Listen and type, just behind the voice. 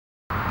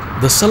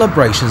The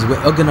celebrations were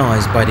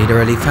organized by the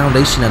Heydar Aliyev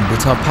Foundation at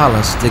Buta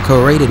Palace,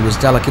 decorated with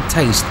delicate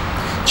taste.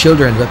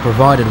 Children were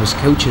provided with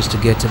coaches to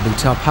get to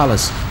Buta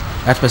Palace.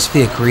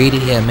 Atmosphere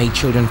created here made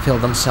children feel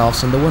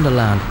themselves in the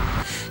wonderland.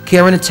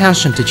 Care and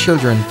attention to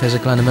children,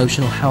 physical and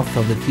emotional health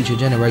of the future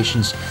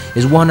generations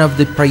is one of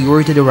the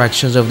priority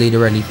directions of the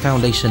Heydar Aliyev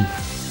Foundation.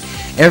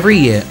 Every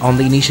year, on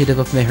the initiative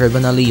of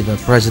Mehriban, Aliyeva,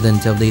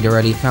 President of the Heydar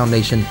Aliyev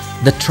Foundation,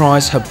 that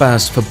tries her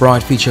best for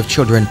bright future of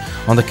children,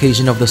 on the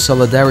occasion of the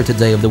Solidarity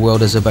Day of the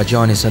World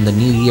Azerbaijanis and the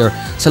New Year,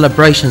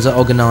 celebrations are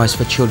organized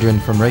for children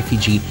from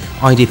refugee,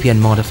 IDP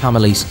and martyr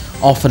families,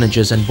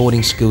 orphanages and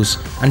boarding schools,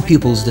 and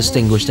pupils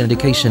distinguished in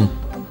education.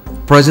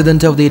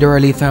 President of the Heydar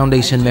Aliyev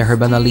Foundation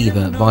Mehriban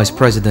Aliyeva, Vice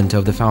President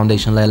of the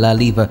Foundation Leyla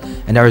Aliyeva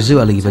and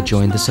Arzu Aliyeva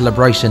joined the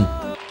celebration.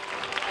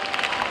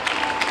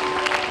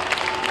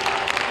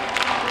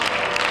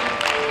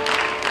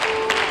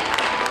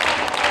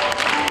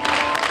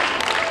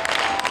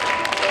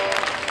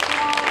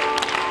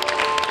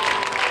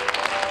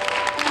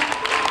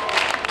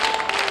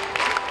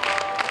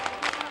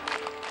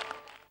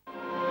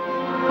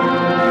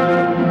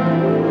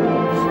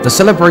 The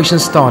celebration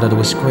started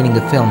with screening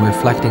a film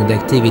reflecting the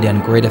activity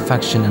and great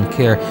affection and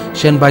care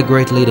shown by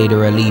great leader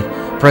Heydar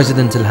Aliyev,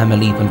 President Ilham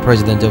Aliyev and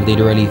President of the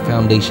Heydar Aliyev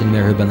Foundation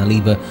Mehriban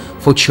Aliyeva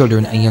for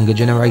children and younger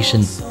generation.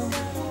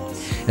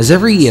 As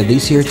every year,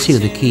 this year too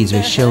the kids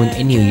were shown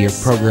a New Year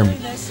program.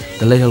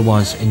 The little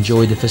ones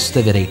enjoyed the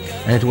festivity,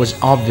 and it was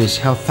obvious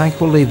how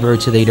thankful they were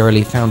to the Heydar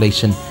Aliyev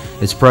Foundation,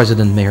 its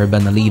President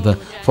Mehriban Aliyeva,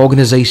 for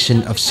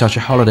organization of such a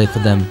holiday for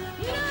them.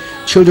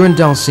 Children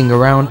dancing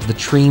around the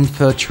trimmed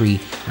fir tree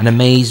and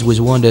amazed with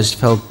wonders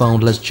felt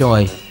boundless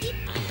joy.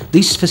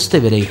 This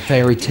festivity,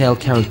 fairy tale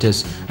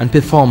characters and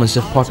performance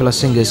of popular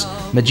singers,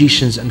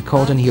 magicians and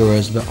cartoon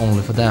heroes were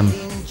only for them.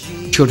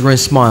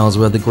 Children's smiles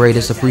were the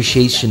greatest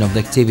appreciation of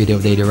the activity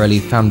of the Heydar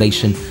Aliyev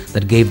Foundation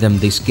that gave them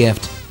this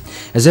gift.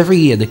 As every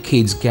year the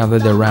kids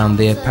gathered around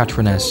their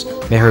patroness,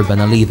 Mehriban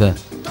Aliyeva,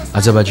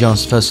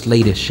 Azerbaijan's First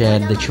Lady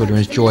shared the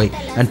children's joy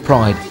and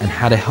pride and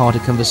had a hearty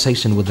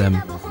conversation with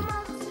them.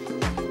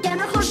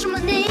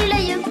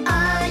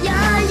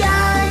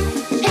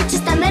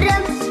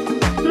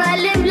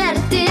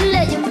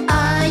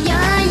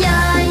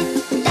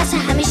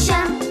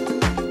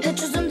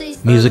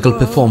 Musical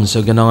performance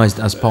organized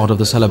as part of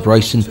the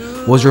celebration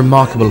was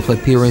remarkable for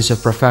appearance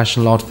of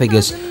professional art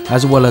figures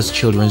as well as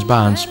children's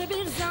bands.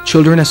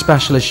 Children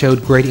especially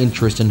showed great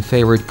interest in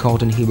favorite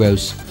cartoon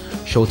heroes.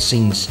 Short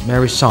scenes,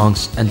 merry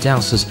songs and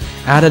dances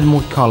added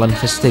more color and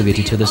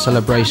festivity to the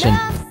celebration.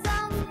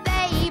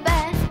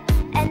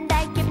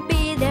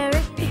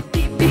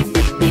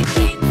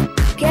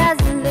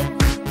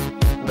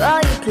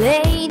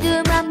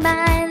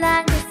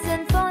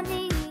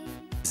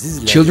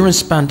 Children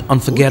spent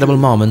unforgettable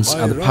moments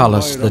at the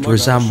palace that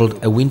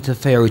resembled a winter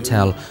fairy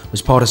tale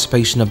with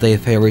participation of their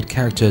favorite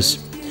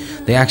characters.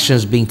 The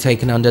actions being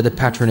taken under the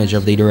patronage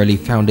of the Heydar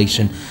Aliyev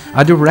Foundation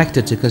are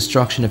directed to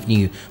construction of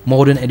new,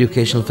 modern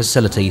educational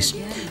facilities,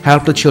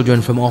 help the children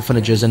from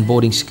orphanages and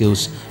boarding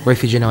schools,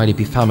 refugee and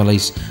IDP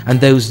families, and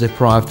those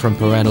deprived from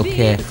parental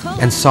care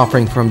and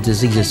suffering from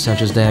diseases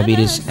such as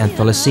diabetes and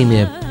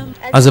thalassemia.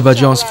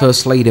 Azerbaijan's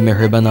First Lady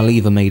Mehriban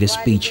Aliyeva made a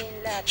speech.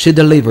 She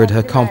delivered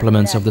her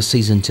compliments of the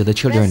season to the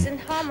children.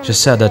 She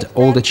said that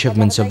all the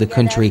achievements of the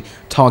country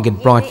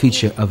target bright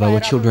future of our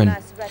children.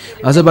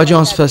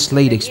 Azerbaijan's First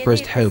Lady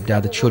expressed hope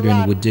that the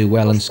children would do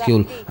well in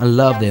school and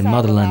love their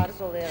motherland.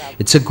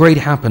 It's a great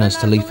happiness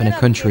to live in a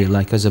country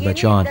like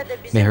Azerbaijan,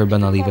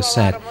 Mehriban Aliyeva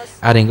said,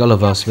 adding all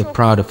of us were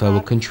proud of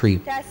our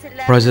country.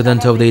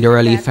 President of the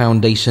Heydar Aliyev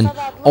Foundation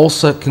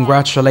also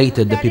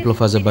congratulated the people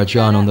of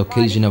Azerbaijan on the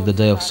occasion of the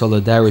Day of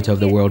Solidarity of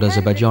the World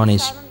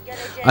Azerbaijanis.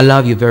 I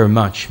love you very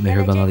much,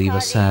 Mehriban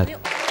Aliyeva said.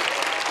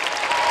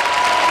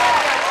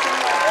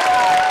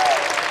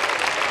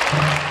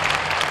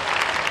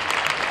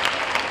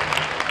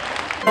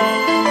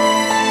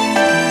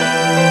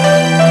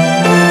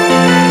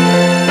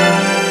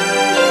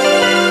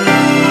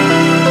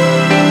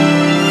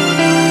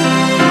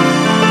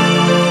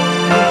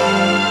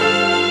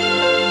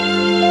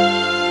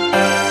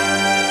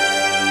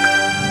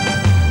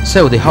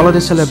 So, the holiday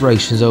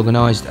celebrations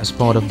organized as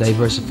part of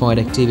diversified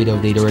activity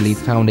of the Heydar Aliyev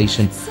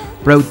Foundation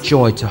brought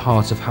joy to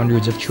hearts of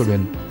hundreds of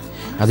children.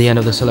 At the end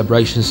of the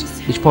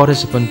celebrations, each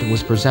participant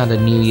was presented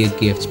New Year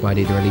gifts by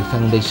the Heydar Aliyev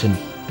Foundation.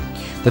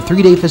 The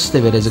three-day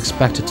festivity is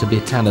expected to be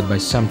attended by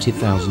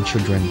 70,000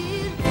 children.